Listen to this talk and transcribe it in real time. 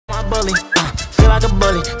bully. Feel like a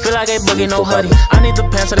bully, feel like a boogie, no hoodie. I need the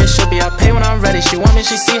pants so they should be. I pay when I'm ready. She want me,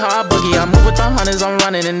 she see how I boogie. I move with the hunters, I'm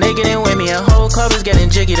running, and they getting with me. And whole club is getting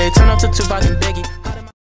jiggy. They turn up to Tupac and Biggie.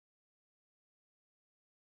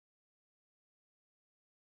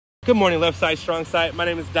 Good morning, left side, strong side. My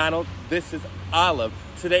name is Donald. This is Olive.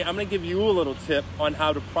 Today I'm going to give you a little tip on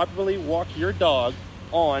how to properly walk your dog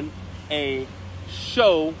on a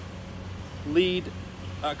show lead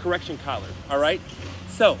correction collar. All right.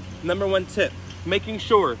 So number one tip, making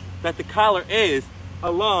sure that the collar is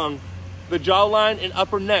along the jawline and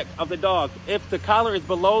upper neck of the dog. If the collar is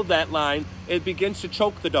below that line, it begins to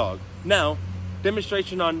choke the dog. Now,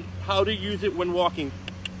 demonstration on how to use it when walking.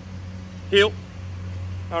 Heel.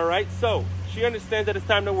 All right, so she understands that it's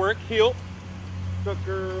time to work. Heel. Good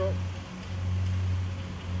girl.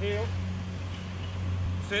 Heel.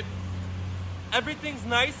 Sit. Everything's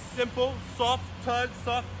nice, simple, soft tugs,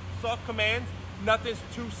 soft commands. Nothing's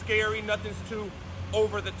too scary, nothing's too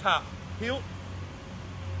over the top. Heel.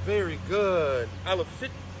 Very good. Olive,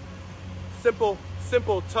 sit. Simple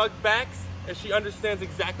tug backs, and she understands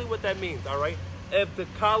exactly what that means, all right? If the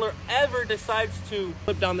collar ever decides to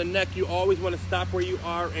flip down the neck, you always want to stop where you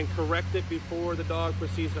are and correct it before the dog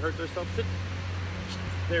proceeds to hurt herself. Sit.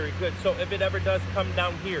 Very good. So if it ever does come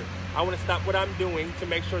down here, I want to stop what I'm doing to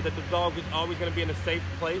make sure that the dog is always going to be in a safe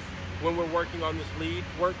place when we're working on this lead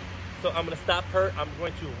work. So I'm going to stop her. I'm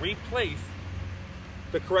going to replace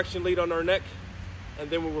the correction lead on our neck, and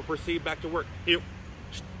then we will proceed back to work. Heel.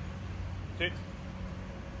 Sit.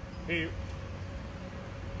 Heel.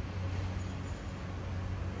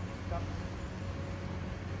 Stop.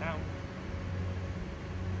 Down.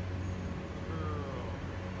 Girl.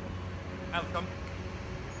 Alice, come.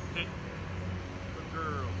 Sit. Good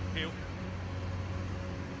girl. Heel.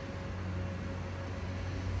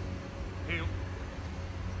 Heel.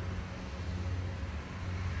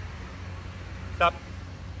 Stop.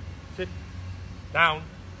 Sit. Down.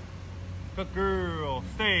 Good girl.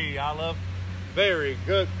 Stay, Olive. Very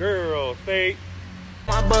good girl. Stay.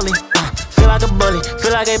 My bully. Feel like a bully,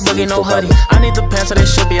 feel like a boogie, no hoodie. I need the pants so they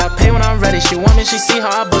should be. I pay when I'm ready. She want me, she see how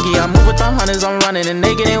I boogie. I move with the hunters, I'm running, and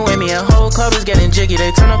they getting with me. And whole club is getting jiggy.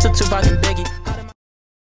 They turn up to Tupac and Biggie.